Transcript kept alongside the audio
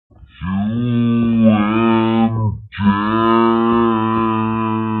Hi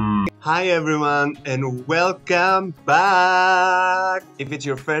everyone and welcome back! If it's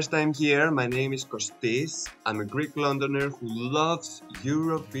your first time here, my name is Kostis. I'm a Greek Londoner who loves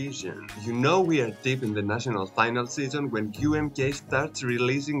Eurovision. You know we are deep in the national final season when UMK starts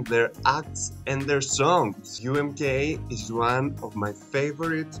releasing their acts and their songs. UMK is one of my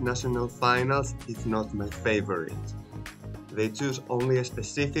favorite national finals, if not my favorite. They choose only a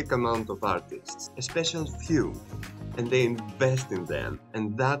specific amount of artists, a special few, and they invest in them,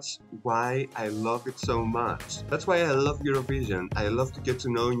 and that's why I love it so much. That's why I love Eurovision. I love to get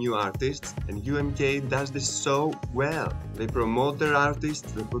to know new artists, and UMK does this so well. They promote their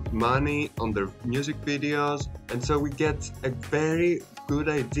artists, they put money on their music videos, and so we get a very good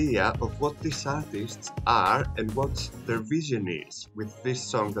idea of what these artists are and what their vision is with this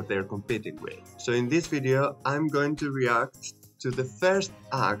song that they're competing with. So in this video, I'm going to react to the first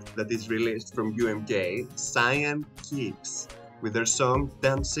act that is released from UMK, Cyan Kicks, with their song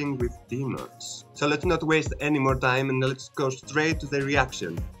Dancing with Demons. So let's not waste any more time and let's go straight to the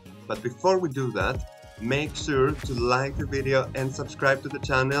reaction. But before we do that, make sure to like the video and subscribe to the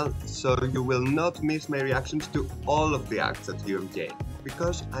channel so you will not miss my reactions to all of the acts at UMK,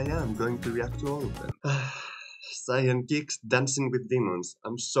 because I am going to react to all of them. Cyan Kicks, Dancing with Demons.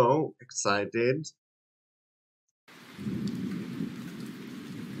 I'm so excited.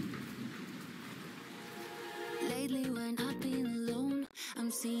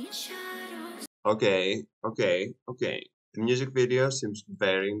 Okay. The music video seems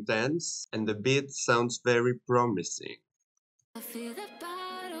very intense and the beat sounds very promising. I feel the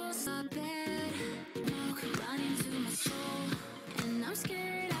battles are bad, running to my soul, and I'm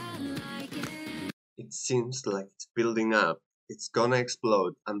scared I like it. It seems like it's building up. It's gonna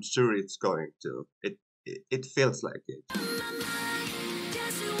explode. I'm sure it's going to. It feels like it.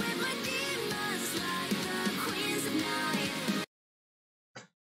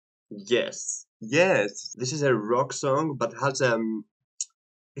 Yes, this is a rock song, but has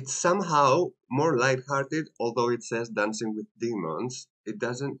it's somehow more lighthearted, although it says Dancing with Demons. It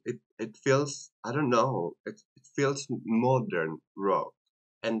doesn't, it feels, I don't know, it feels modern rock.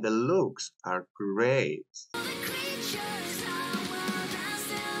 And the looks are great.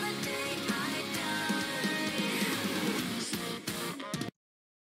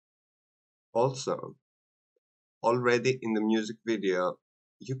 Also, already in the music video,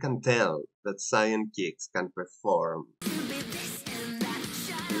 you can tell that Cyan Kicks can perform.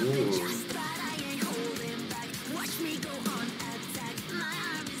 Ooh.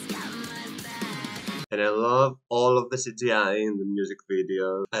 And I love all of the CGI in the music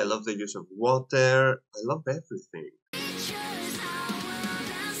video. I love the use of water. I love everything.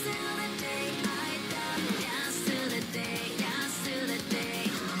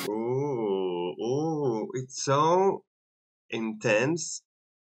 Ooh, it's so intense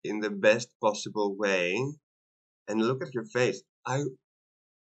in the best possible way. And look at your face. I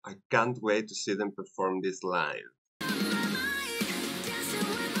can't wait to see them perform this live.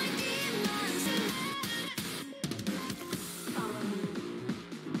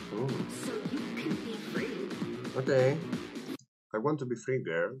 Ooh. Okay. I want to be free,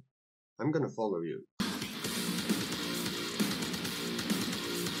 girl. I'm gonna follow you.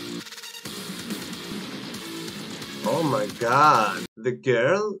 Oh my god! The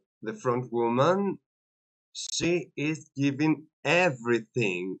girl, the front woman, she is giving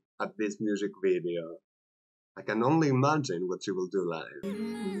everything at this music video. I can only imagine what she will do live.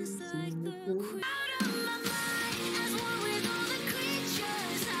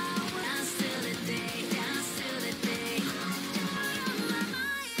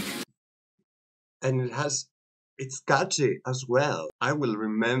 And it's catchy as well. I will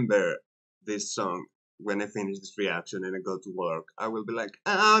remember this song when I finish this reaction and I go to work. I will be like,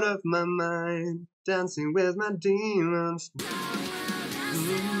 out of my mind, dancing with my demons.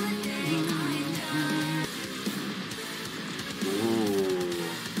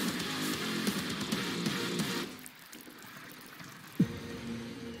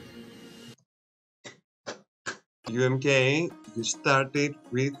 UMK, you started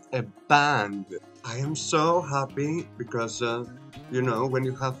with a bang. I am so happy because, you know, when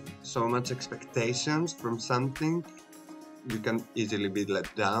you have so much expectations from something, you can easily be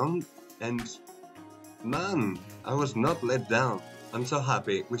let down. And man, I was not let down. I'm so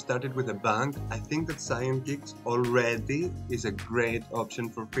happy. We started with a bang. I think that Cyan Kicks already is a great option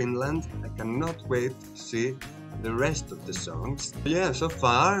for Finland. I cannot wait to see the rest of the songs. Yeah, so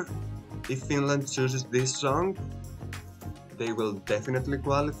far, if Finland chooses this song, they will definitely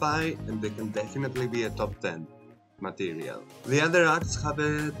qualify and they can definitely be a top 10. material. The other acts have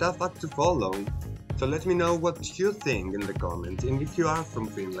a tough act to follow. So let me know what you think in the comments, and if you are from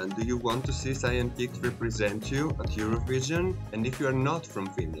Finland, do you want to see Cyan Kicks represent you at Eurovision? And if you are not from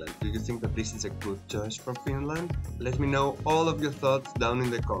Finland, do you think that this is a good choice from Finland? Let me know all of your thoughts down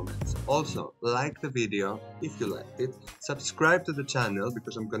in the comments. Also, like the video if you liked it, subscribe to the channel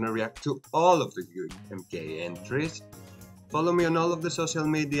because I'm gonna react to all of the UMK entries. Follow me on all of the social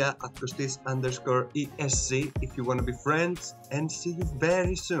media at Kostis_ESC if you want to be friends, and see you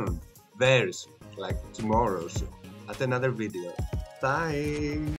very soon, like tomorrow soon, at another video. Bye!